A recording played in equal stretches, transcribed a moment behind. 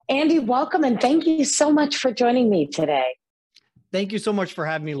Andy, welcome and thank you so much for joining me today. Thank you so much for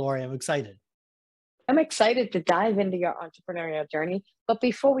having me, Lori. I'm excited. I'm excited to dive into your entrepreneurial journey. But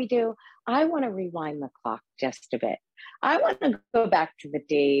before we do, I want to rewind the clock just a bit. I want to go back to the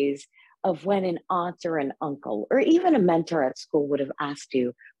days of when an aunt or an uncle or even a mentor at school would have asked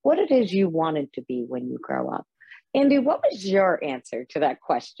you what it is you wanted to be when you grow up. Andy, what was your answer to that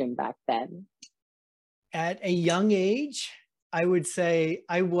question back then? At a young age, I would say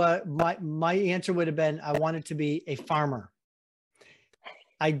my answer would have been I wanted to be a farmer.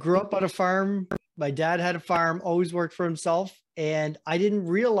 I grew up on a farm. My dad had a farm, always worked for himself. And I didn't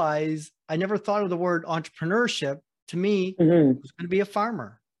realize, I never thought of the word entrepreneurship. To me, it was going to be a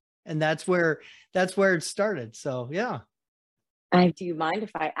farmer. And that's where it started. So, yeah. Do you mind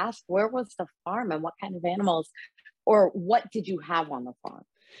if I ask, where was the farm and what kind of animals or what did you have on the farm?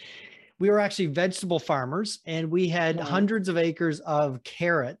 We were actually vegetable farmers and we had hundreds of acres of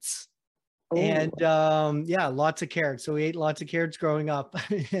carrots. Ooh. And yeah, lots of carrots. So we ate lots of carrots growing up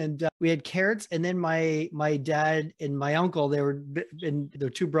and we had carrots. And then my dad and my uncle, their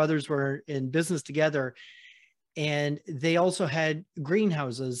two brothers were in business together. And they also had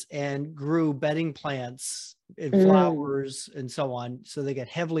greenhouses and grew bedding plants and flowers and so on. So they got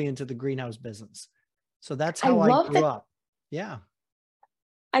heavily into the greenhouse business. So that's how I grew up. Yeah.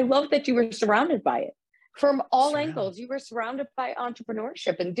 I love that you were surrounded by it. From all angles, you were surrounded by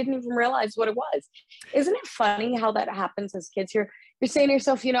entrepreneurship and didn't even realize what it was. Isn't it funny how that happens as kids? You're saying to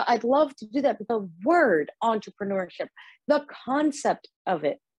yourself, I'd love to do that, but the word entrepreneurship, the concept of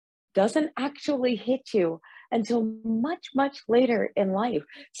it doesn't actually hit you until much, much later in life.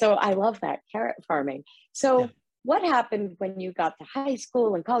 So I love that, carrot farming. So what happened when you got to high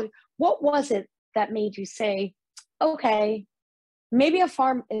school and college? What was it that made you say, okay, maybe a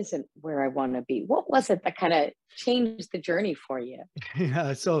farm isn't where I want to be? What was it that kind of changed the journey for you?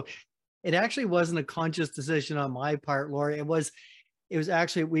 Yeah, so it actually wasn't a conscious decision on my part, Lori. It was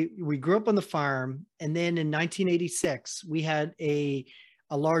actually, we grew up on the farm. And then in 1986, we had a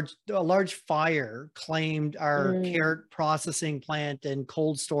large fire claimed our carrot processing plant and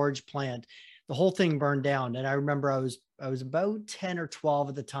cold storage plant. The whole thing burned down. And I remember I was about 10 or 12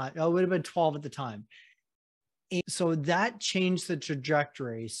 at the time. Oh, it would have been 12 at the time. And so that changed the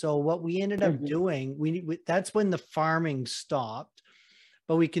trajectory. So what we ended up doing, that's when the farming stopped,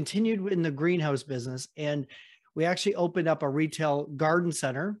 but we continued in the greenhouse business. And we actually opened up a retail garden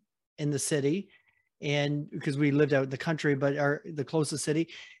center in the city. And because we lived out in the country, but the closest city,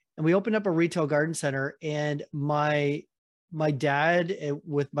 and we opened up a retail garden center. And my dad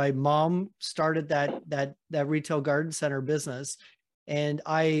with my mom started that retail garden center business. And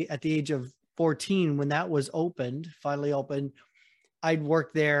I, at the age of 14, when that was finally opened, I'd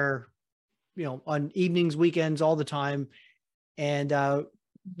work there, on evenings, weekends, all the time, and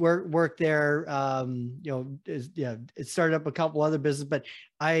work there. It started up a couple other businesses, but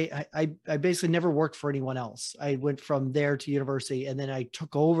I basically never worked for anyone else. I went from there to university, and then I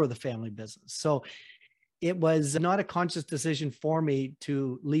took over the family business. So it was not a conscious decision for me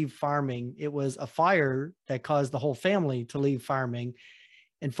to leave farming. It was a fire that caused the whole family to leave farming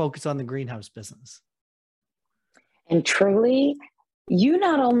and focus on the greenhouse business. And truly, you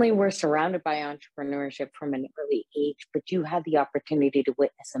not only were surrounded by entrepreneurship from an early age, but you had the opportunity to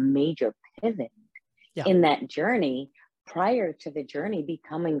witness a major pivot in that journey prior to the journey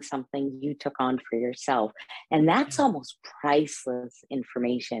becoming something you took on for yourself. And that's almost priceless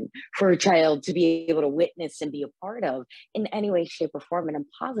information for a child to be able to witness and be a part of in any way, shape, or form. And I'm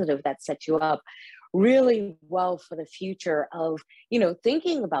positive that sets you up really well for the future of,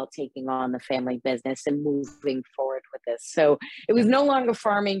 thinking about taking on the family business and moving forward with this. So it was no longer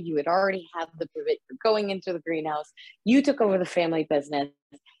farming. You had already had the pivot. You're going into the greenhouse. You took over the family business.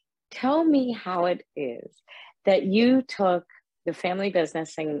 Tell me how it is that you took the family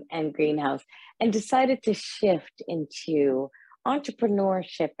business and greenhouse and decided to shift into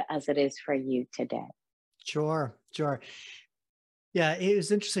entrepreneurship as it is for you today. Sure. Yeah, it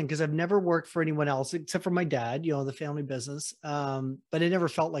was interesting because I've never worked for anyone else except for my dad, the family business. But it never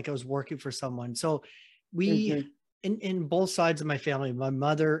felt like I was working for someone. So we, in both sides of my family, my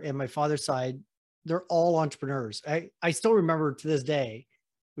mother and my father's side, they're all entrepreneurs. I still remember to this day,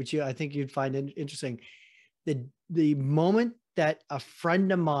 which I think you'd find interesting, the moment that a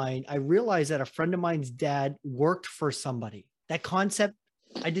friend of mine, I realized that a friend of mine's dad worked for somebody. That concept,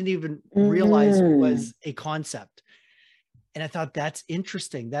 I didn't even realize was a concept. And I thought, that's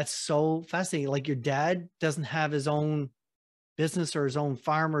interesting. That's so fascinating. Like, your dad doesn't have his own business or his own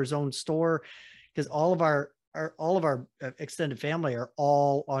farm or his own store, because all of our extended family are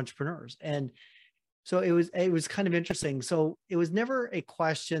all entrepreneurs. And So it was kind of interesting. So it was never a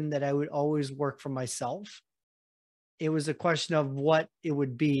question that I would always work for myself. It was a question of what it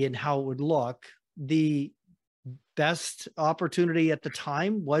would be and how it would look. The best opportunity at the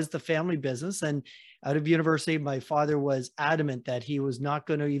time was the family business. And out of university, my father was adamant that he was not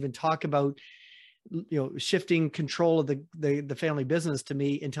going to even talk about, shifting control of the family business to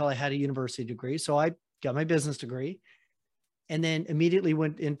me until I had a university degree. So I got my business degree and then immediately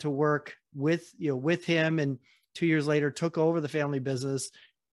went into work with him. And 2 years later took over the family business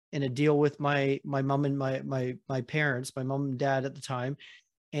in a deal with my mom and my parents, my mom and dad at the time.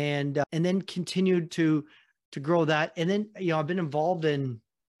 And then continued to grow that. And then, I've been involved in,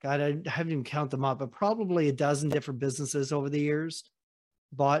 God, I haven't even counted them up, but probably a dozen different businesses over the years,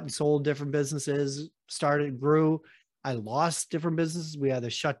 bought and sold different businesses, started, grew. I lost different businesses. We either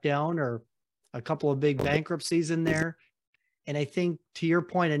shut down or a couple of big bankruptcies in there. And I think to your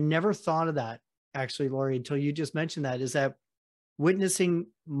point, I never thought of that actually, Lori, until you just mentioned that, is that witnessing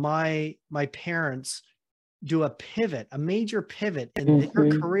my parents do a major pivot in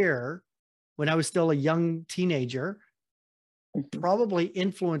their career when I was still a young teenager, probably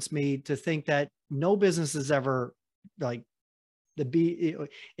influenced me to think that no business is ever like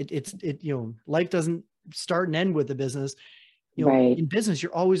life doesn't start and end with the business. Right. In business,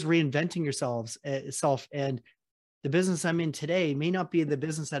 you're always reinventing self. And the business I'm in today may not be the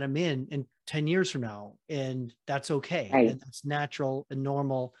business that I'm in 10 years from now. And that's okay. Right. And that's natural and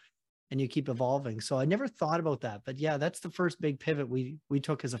normal. And you keep evolving. So I never thought about that. But yeah, that's the first big pivot we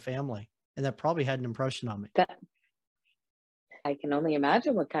took as a family. And that probably had an impression on me. I can only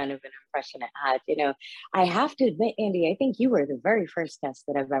imagine what kind of an impression it had. I have to admit, Andy, I think you were the very first guest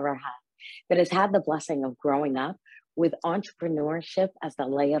that I've ever had that has had the blessing of growing up with entrepreneurship as the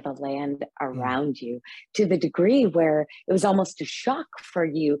lay of the land around you, to the degree where it was almost a shock for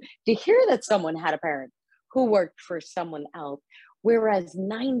you to hear that someone had a parent who worked for someone else. Whereas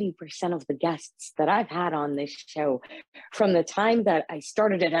 90% of the guests that I've had on this show, from the time that I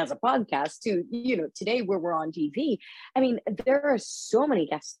started it as a podcast to, today where we're on TV, I mean, there are so many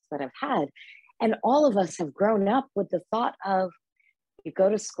guests that I've had, and all of us have grown up with the thought of, you go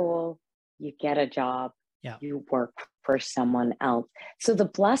to school, you get a job, you work for someone else. So the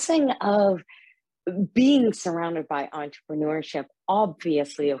blessing of being surrounded by entrepreneurship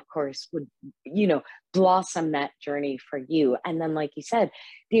obviously, of course, would, blossom that journey for you. And then, like you said,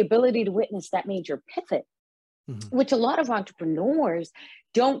 the ability to witness that major pivot, which a lot of entrepreneurs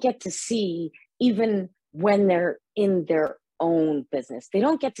don't get to see even when they're in their own business. They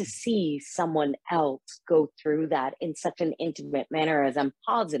don't get to see someone else go through that in such an intimate manner as I'm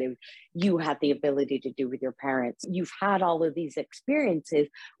positive you had the ability to do with your parents. You've had all of these experiences,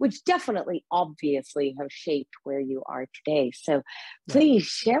 which definitely, obviously, have shaped where you are today. So please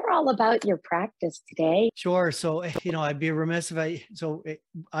share all about your practice today. Sure. So, I'd be remiss if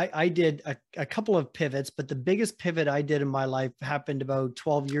I did a couple of pivots, but the biggest pivot I did in my life happened about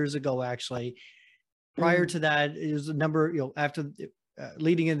 12 years ago, actually. Prior to that, it was a number, after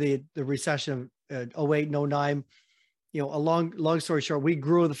leading in the recession of 08 and 09, a long story short, we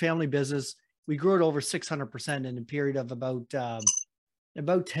grew the family business. We grew it over 600% in a period of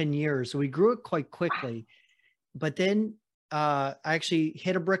about 10 years. So we grew it quite quickly, but then I actually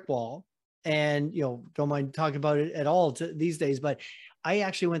hit a brick wall, and, don't mind talking about it at all these days, but I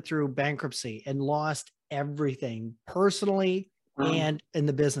actually went through bankruptcy and lost everything personally. And in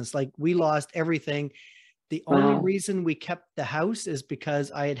the business, like, we lost everything. The only reason we kept the house is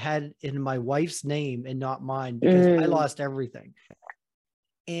because I had in my wife's name and not mine, because I lost everything.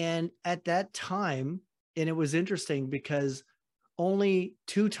 And at that time, and it was interesting because only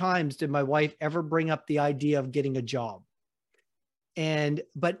 2 times did my wife ever bring up the idea of getting a job.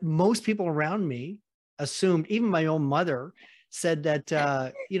 But most people around me assumed, even my own mother said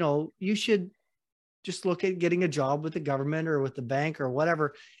that, you should just look at getting a job with the government or with the bank or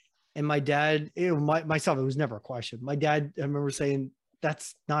whatever. And my dad, myself, it was never a question. My dad, I remember saying,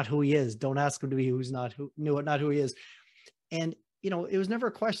 that's not who he is. Don't ask him to be not who he is. And, it was never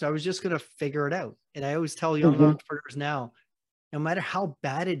a question. I was just going to figure it out. And I always tell young entrepreneurs now, no matter how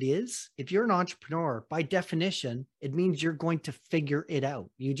bad it is, if you're an entrepreneur, by definition, it means you're going to figure it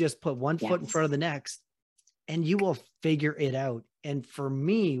out. You just put one foot in front of the next, and you will figure it out. And for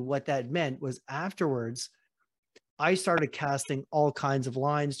me, what that meant was, afterwards, I started casting all kinds of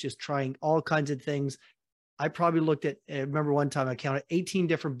lines, just trying all kinds of things. I probably looked at, I remember one time I counted 18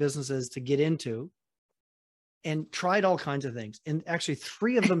 different businesses to get into, and tried all kinds of things. And actually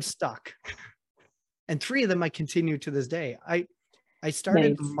 3 of them stuck. And 3 of them I continue to this day. I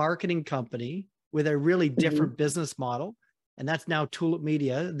started a marketing company with a really different business model. and that's now Tulip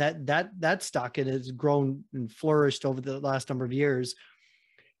Media. That stuck and has grown and flourished over the last number of years.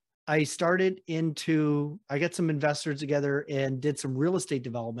 I got some investors together and did some real estate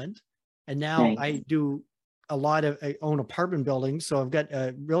development. And now I own apartment buildings. So I've got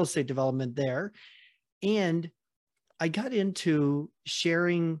a real estate development there. And I got into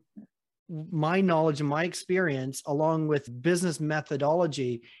sharing my knowledge and my experience along with business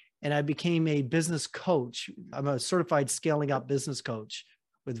methodology. And I became a business coach. I'm a certified scaling up business coach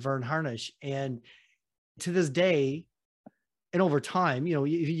with Vern Harnish. And to this day, and over time,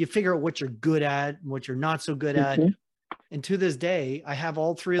 you figure out what you're good at and what you're not so good at. And to this day, I have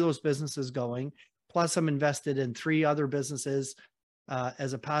all 3 of those businesses going. Plus, I'm invested in 3 other businesses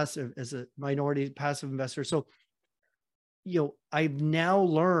as a minority passive investor. So, I've now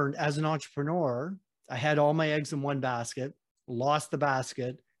learned as an entrepreneur, I had all my eggs in one basket, lost the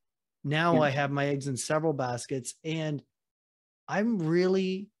basket. Now I have my eggs in several baskets, and I'm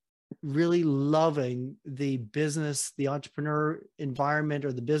really, really loving the business, the entrepreneur environment,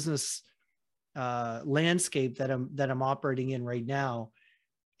 or the business landscape that I'm operating in right now.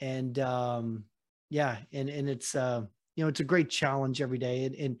 And and it's it's a great challenge every day,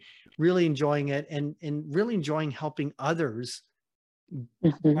 and really enjoying it, and really enjoying helping others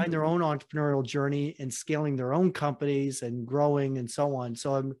find their own entrepreneurial journey and scaling their own companies and growing and so on.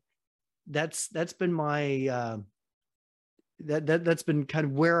 So that's been my that's been kind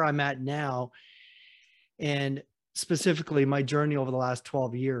of where I'm at now, and specifically my journey over the last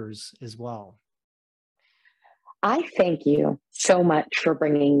 12 years as well. I thank you so much for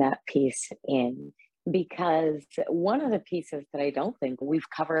bringing that piece in, because one of the pieces that I don't think we've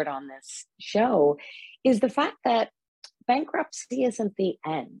covered on this show is the fact that bankruptcy isn't the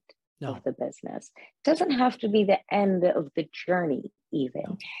end of the business. It doesn't have to be the end of the journey even.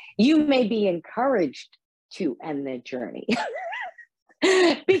 No. You may be encouraged to end the journey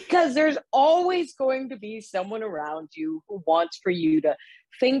because there's always going to be someone around you who wants for you to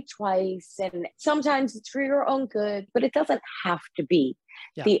think twice. And sometimes it's for your own good, but it doesn't have to be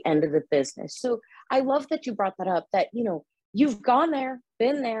the end of the business. So I love that you brought that up, that, you've gone there,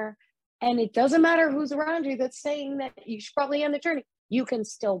 been there, and it doesn't matter who's around you that's saying that you should probably end the journey. You can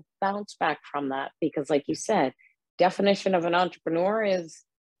still bounce back from that, because like you said, definition of an entrepreneur is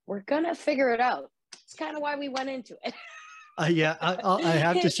we're going to figure it out. It's kind of why we went into it. I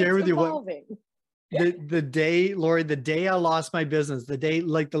have to share with evolving. You the day, Lori, the day I lost my business, the day,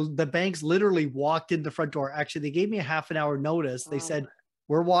 like the banks literally walked in the front door. Actually, they gave me a half an hour notice. They said,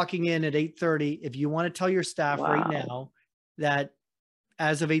 we're walking in at 8:30. If you want to tell your staff right now that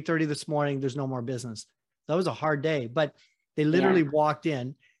as of 8:30 this morning, there's no more business. That was a hard day, but they literally walked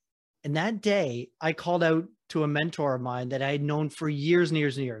in. And that day I called out to a mentor of mine that I had known for years and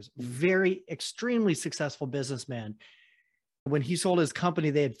years and years, very extremely successful businessman. When he sold his company,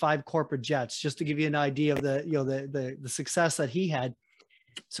 they had 5 corporate jets, just to give you an idea of the success that he had.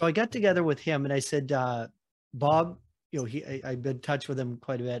 So I got together with him and I said, Bob, I've been in touch with him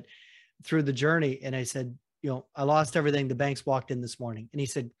quite a bit through the journey. And I said, I lost everything. The banks walked in this morning. And he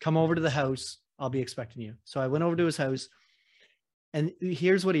said, come over to the house. I'll be expecting you. So I went over to his house. And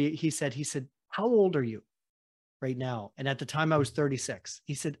here's what he said. He said, how old are you right now? And at the time I was 36.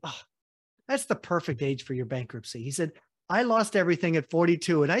 He said, oh, that's the perfect age for your bankruptcy. He said, I lost everything at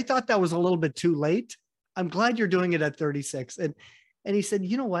 42. And I thought that was a little bit too late. I'm glad you're doing it at 36. And he said,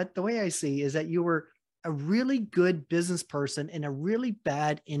 you know what? The way I see is that you were a really good business person in a really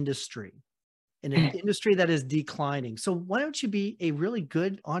bad industry, in an industry that is declining. So why don't you be a really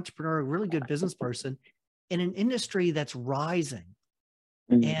good entrepreneur, a really good business person in an industry that's rising?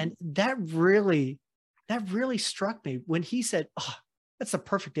 And that really struck me when he said, oh, that's the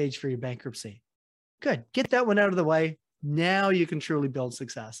perfect age for your bankruptcy. Good. Get that one out of the way. Now you can truly build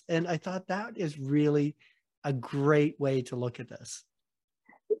success. And I thought that is really a great way to look at this.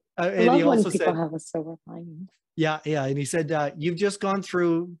 And he also said, have a silver lining. Yeah. And he said, you've just gone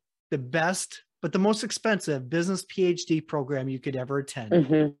through the best, but the most expensive business PhD program you could ever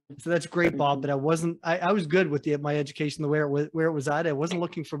attend. So that's great, Bob. But I was good with my education, the where it was at. I wasn't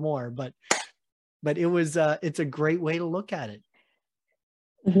looking for more, but it was, it's a great way to look at it.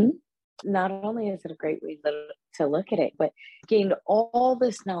 Not only is it a great way to look at it, but gained all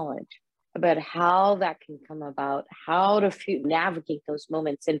this knowledge about how that can come about, how to navigate those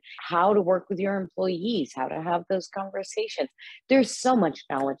moments, and how to work with your employees, how to have those conversations. There's so much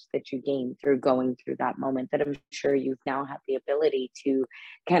knowledge that you gain through going through that moment that I'm sure you've now had the ability to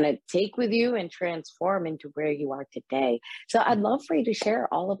kind of take with you and transform into where you are today. So I'd love for you to share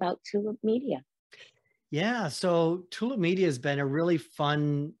all about Tulip Media. Yeah, so Tulip Media has been a really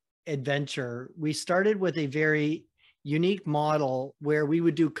fun adventure. We started with a very unique model where we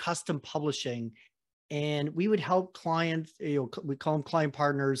would do custom publishing, and we would help clients, we call them client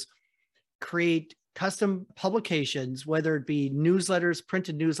partners, create custom publications, whether it be newsletters,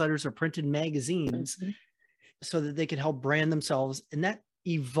 printed newsletters, or printed magazines, so that they could help brand themselves. And that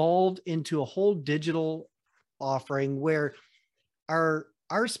evolved into a whole digital offering where our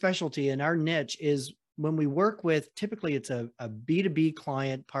specialty and our niche is when we work with, typically it's a B2B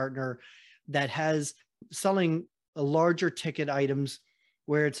client partner that has selling a larger ticket items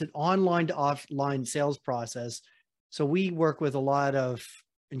where it's an online to offline sales process. So we work with a lot of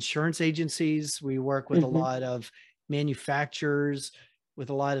insurance agencies. We work with a lot of manufacturers, with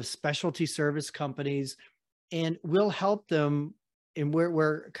a lot of specialty service companies, and we'll help them. And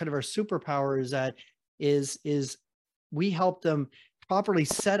where kind of our superpower is at is we help them properly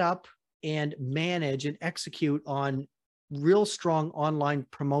set up and manage and execute on real strong online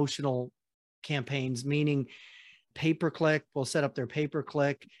promotional campaigns, meaning pay-per-click. We'll set up their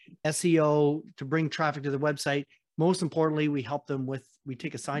pay-per-click, SEO to bring traffic to the website. Most importantly, we help them we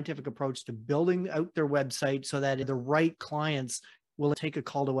take a scientific approach to building out their website so that the right clients will take a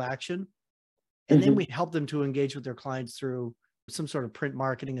call to action. And then we help them to engage with their clients through some sort of print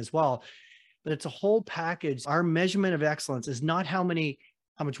marketing as well. But it's a whole package. Our measurement of excellence is not how much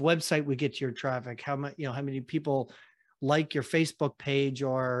website we get to your traffic, how many people like your Facebook page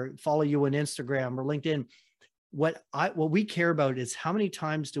or follow you on Instagram or LinkedIn. What we care about is how many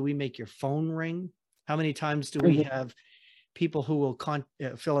times do we make your phone ring? How many times do we have people who will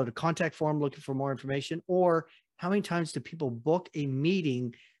fill out a contact form looking for more information? Or how many times do people book a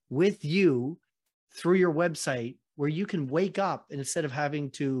meeting with you through your website where you can wake up and instead of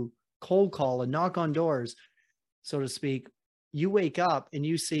having to cold call and knock on doors, so to speak, you wake up and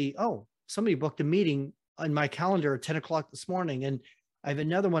you see, oh, somebody booked a meeting on my calendar at 10 o'clock this morning. And I have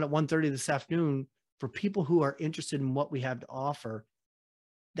another one at 1:30 this afternoon for people who are interested in what we have to offer.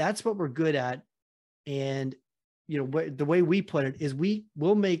 That's what we're good at. And, the way we put it is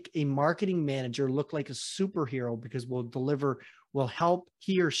we'll make a marketing manager look like a superhero because we'll help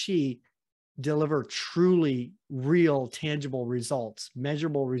he or she deliver truly real, tangible results,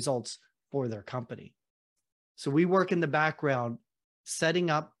 measurable results for their company. So we work in the background, setting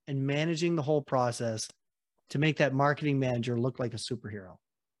up and managing the whole process to make that marketing manager look like a superhero.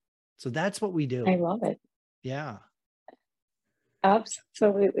 So that's what we do. I love it. Yeah.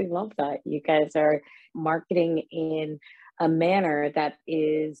 Absolutely love that. You guys are marketing in a manner that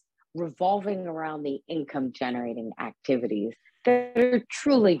is revolving around the income generating activities that are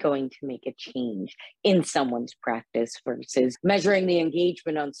truly going to make a change in someone's practice versus measuring the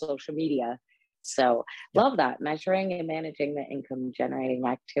engagement on social media. So love that, measuring and managing the income generating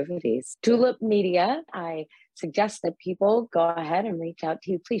activities. Tulip Media, I suggest that people go ahead and reach out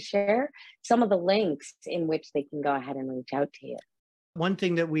to you. Please share some of the links in which they can go ahead and reach out to you. One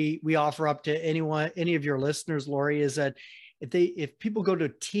thing that we offer up to any of your listeners, Lori, is that if people go to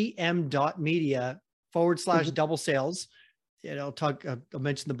tm.media/double sales, I'll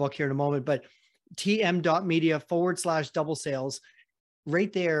mention the book here in a moment, but tm.media/double sales,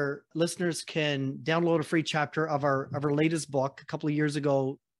 right there, listeners can download a free chapter of our latest book. A couple of years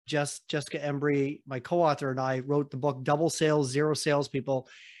ago, Jessica Embry, my co-author, and I wrote the book Double Sales, Zero Salespeople.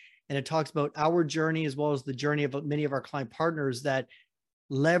 And it talks about our journey as well as the journey of many of our client partners that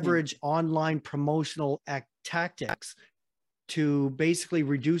leverage online promotional tactics to basically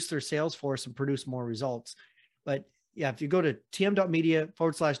reduce their sales force and produce more results. But yeah, if you go to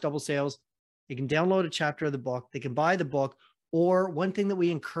tm.media/double sales, you can download a chapter of the book. They can buy the book. Or one thing that we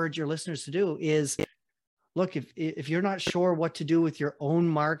encourage your listeners to do is, look, if you're not sure what to do with your own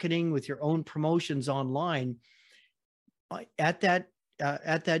marketing, with your own promotions online, at that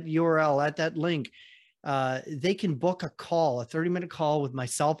URL, at that link, they can book a 30-minute call with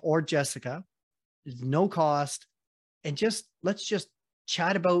myself or Jessica. There's no cost. And let's just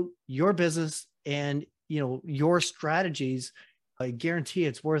chat about your business and, your strategies. I guarantee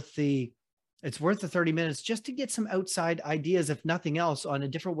it's worth the 30 minutes just to get some outside ideas, if nothing else, on a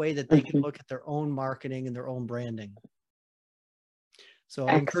different way that they can look at their own marketing and their own branding. So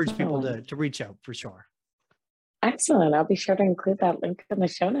I encourage people to reach out for sure. Excellent. I'll be sure to include that link in the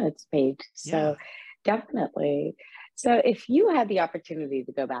show notes page. So definitely. So if you had the opportunity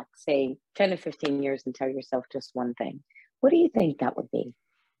to go back, say 10 to 15 years and tell yourself just one thing, what do you think that would be?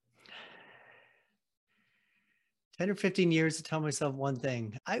 10 or 15 years to tell myself one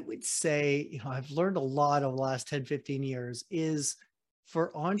thing. I would say, I've learned a lot over the last 10, 15 years is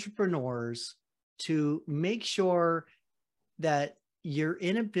for entrepreneurs to make sure that you're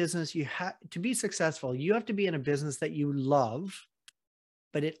in a business, you have to be successful. You have to be in a business that you love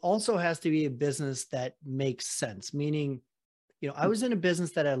but it also has to be a business that makes sense. Meaning, I was in a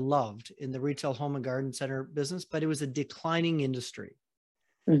business that I loved in the retail home and garden center business, but it was a declining industry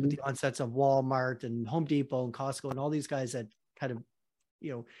with the onsets of Walmart and Home Depot and Costco and all these guys that kind of,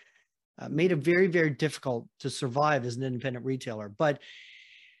 made it very, very difficult to survive as an independent retailer. But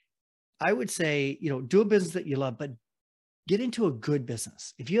I would say, do a business that you love, but get into a good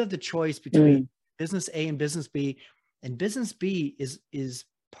business. If you have the choice between business A and business B, and business B is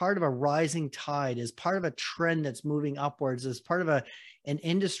part of a rising tide, is part of a trend that's moving upwards, is part of an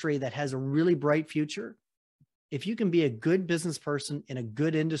industry that has a really bright future. If you can be a good business person in a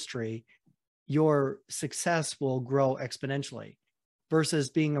good industry, your success will grow exponentially, versus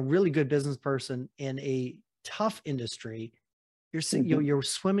being a really good business person in a tough industry. You're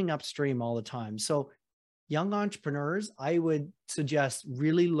swimming upstream all the time. So young entrepreneurs, I would suggest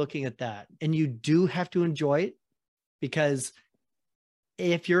really looking at that. And you do have to enjoy it, because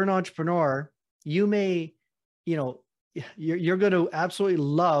if you're an entrepreneur, you may, you're going to absolutely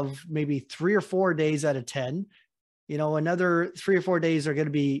love maybe 3 or 4 days out of 10. Another 3 or 4 days are going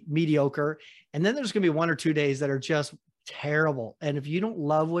to be mediocre. And then there's going to be 1 or 2 days that are just terrible. And if you don't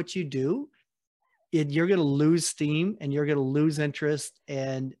love what you do, you're going to lose steam and you're going to lose interest,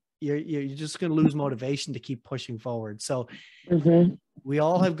 and you're just going to lose motivation to keep pushing forward. So we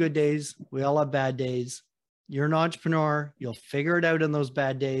all have good days. We all have bad days. You're an entrepreneur. You'll figure it out on those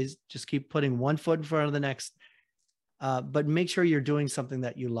bad days. Just keep putting one foot in front of the next. But make sure you're doing something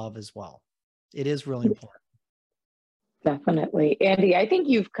that you love as well. It is really important. Definitely. Andy, I think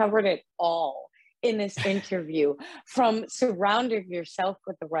you've covered it all in this interview, from surrounding yourself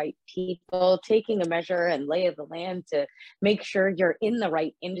with the right people, taking a measure and lay of the land to make sure you're in the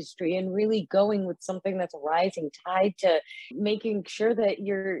right industry, and really going with something that's a rising tide, to making sure that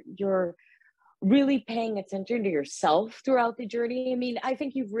you're really paying attention to yourself throughout the journey. I mean, I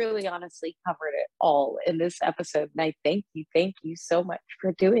think you've really honestly covered it all in this episode. And I thank you so much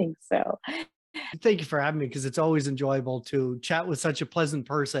for doing so. Thank you for having me, because it's always enjoyable to chat with such a pleasant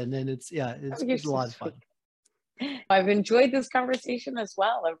person. And it's a lot of fun. I've enjoyed this conversation as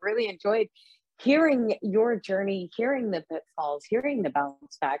well. I've really enjoyed hearing your journey, hearing the pitfalls, hearing the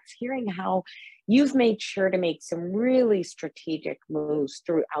bounce backs, hearing how you've made sure to make some really strategic moves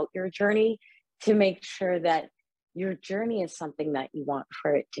throughout your journey to make sure that your journey is something that you want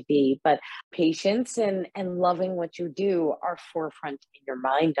for it to be. But patience and loving what you do are forefront in your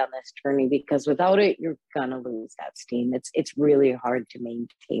mind on this journey, because without it, you're gonna lose that steam. It's really hard to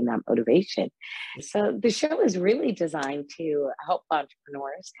maintain that motivation. So the show is really designed to help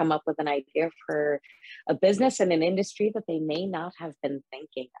entrepreneurs come up with an idea for a business in an industry that they may not have been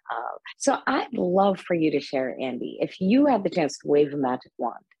thinking of. So I'd love for you to share, Andy, if you had the chance to wave a magic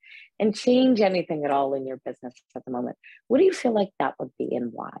wand and change anything at all in your business at the moment, what do you feel like that would be,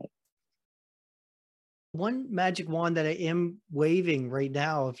 and why? One magic wand that I am waving right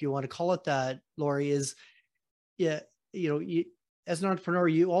now, if you want to call it that, Lori, is, as an entrepreneur,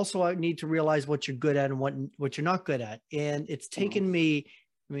 you also need to realize what you're good at and what you're not good at. And it's taken me,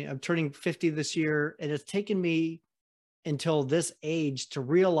 I'm turning 50 this year, and it's taken me until this age to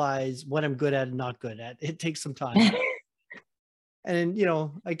realize what I'm good at and not good at. It takes some time. And,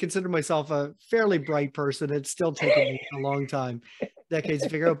 I consider myself a fairly bright person. It's still taken me a long time, decades to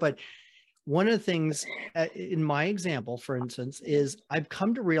figure out. But one of the things in my example, for instance, is I've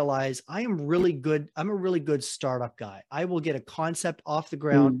come to realize I'm a really good startup guy. I will get a concept off the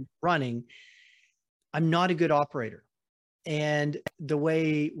ground running. I'm not a good operator. And the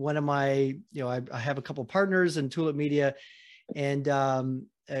way one of my, I have a couple of partners in Tulip Media, and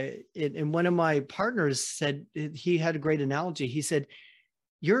one of my partners said, he had a great analogy. He said,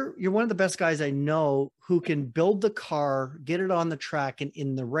 you're one of the best guys I know who can build the car, get it on the track and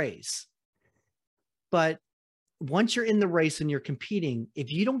in the race. But once you're in the race and you're competing,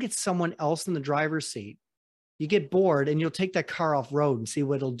 if you don't get someone else in the driver's seat, you get bored and you'll take that car off road and see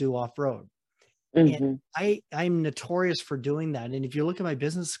what it'll do off road. And I'm notorious for doing that. And if you look at my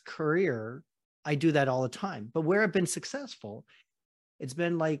business career, I do that all the time. But where I've been successful, it's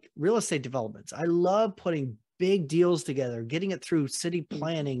been like real estate developments. I love putting big deals together, getting it through city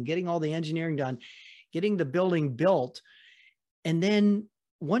planning, getting all the engineering done, getting the building built. And then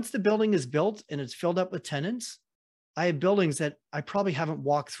once the building is built and it's filled up with tenants, I have buildings that I probably haven't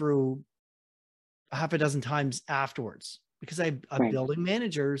walked through half a dozen times afterwards, because I'm building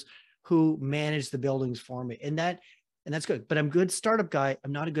managers who manage the buildings for me. And that's good. But I'm a good startup guy.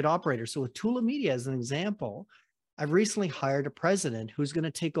 I'm not a good operator. So with Tulip Media, as an example, I've recently hired a president who's going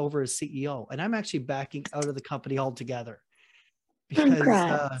to take over as CEO, and I'm actually backing out of the company altogether.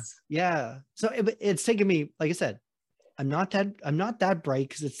 Because, so it's taken me, like I said, I'm not that bright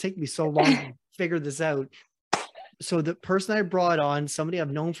because it's taken me so long to figure this out. So the person I brought on, somebody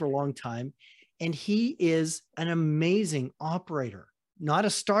I've known for a long time, and he is an amazing operator, not a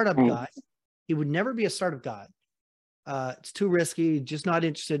startup guy. He would never be a startup guy. It's too risky, just not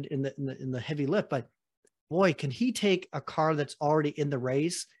interested in the heavy lift. But boy, can he take a car that's already in the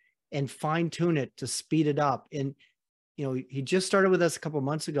race and fine tune it to speed it up. And, you know, he just started with us a couple of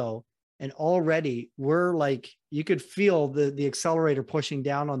months ago, and already we're like, you could feel the accelerator pushing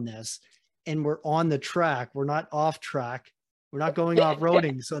down on this, and we're on the track. We're not off track. We're not going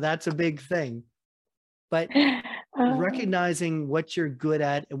off-roading. So that's a big thing. But recognizing what you're good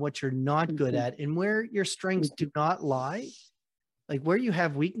at and what you're not good at, and where your strengths do not lie, like where you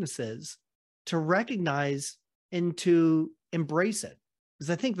have weaknesses, to recognize and to embrace it. Because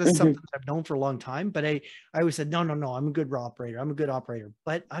I think that's something I've known for a long time, but I always said, no, I'm a good operator. I'm a good operator,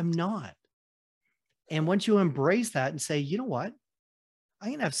 but I'm not. And once you embrace that and say, you know what, I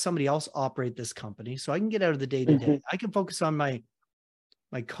can have somebody else operate this company so I can get out of the day-to-day. I can focus on my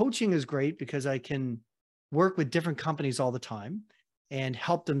coaching is great because I can work with different companies all the time and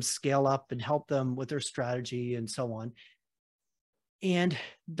help them scale up and help them with their strategy and so on. And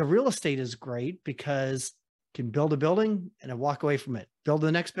the real estate is great because you can build a building and then walk away from it, build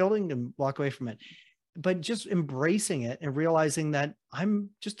the next building and walk away from it. But just embracing it and realizing that I'm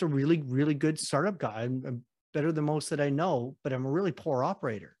just a really, really good startup guy. I'm better than most that I know, but I'm a really poor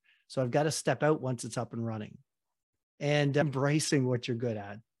operator. So I've got to step out once it's up and running, and embracing what you're good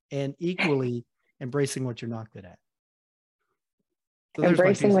at, and equally embracing what you're not good at. So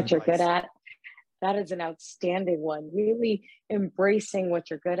embracing what you're good at. That is an outstanding one. Really embracing what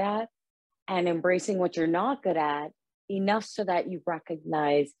you're good at and embracing what you're not good at enough so that you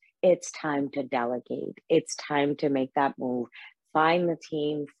recognize it's time to delegate. It's time to make that move. Find the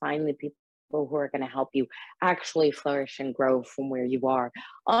team, find the people who are going to help you actually flourish and grow from where you are.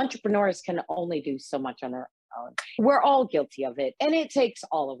 Entrepreneurs can only do so much on their own. We're all guilty of it. And it takes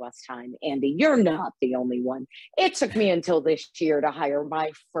all of us time. Andy, you're not the only one. It took me until this year to hire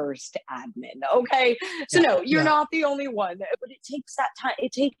my first admin. Okay. So no, you're not the only one, but it takes that time.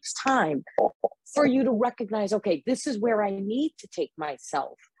 It takes time for you to recognize, okay, this is where I need to take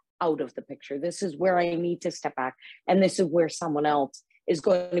myself out of the picture. This is where I need to step back. And this is where someone else is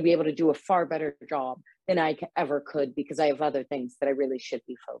going to be able to do a far better job than I ever could, because I have other things that I really should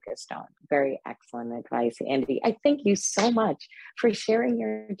be focused on. Very excellent advice, Andy. I thank you so much for sharing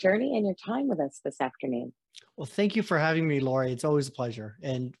your journey and your time with us this afternoon. Well, thank you for having me, Lori. It's always a pleasure.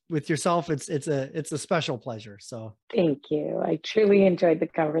 And with yourself, it's a special pleasure. So thank you. I truly enjoyed the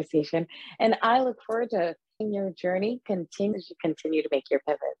conversation, and I look forward to your journey continue as you continue to make your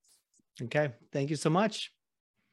pivots. Okay. Thank you so much.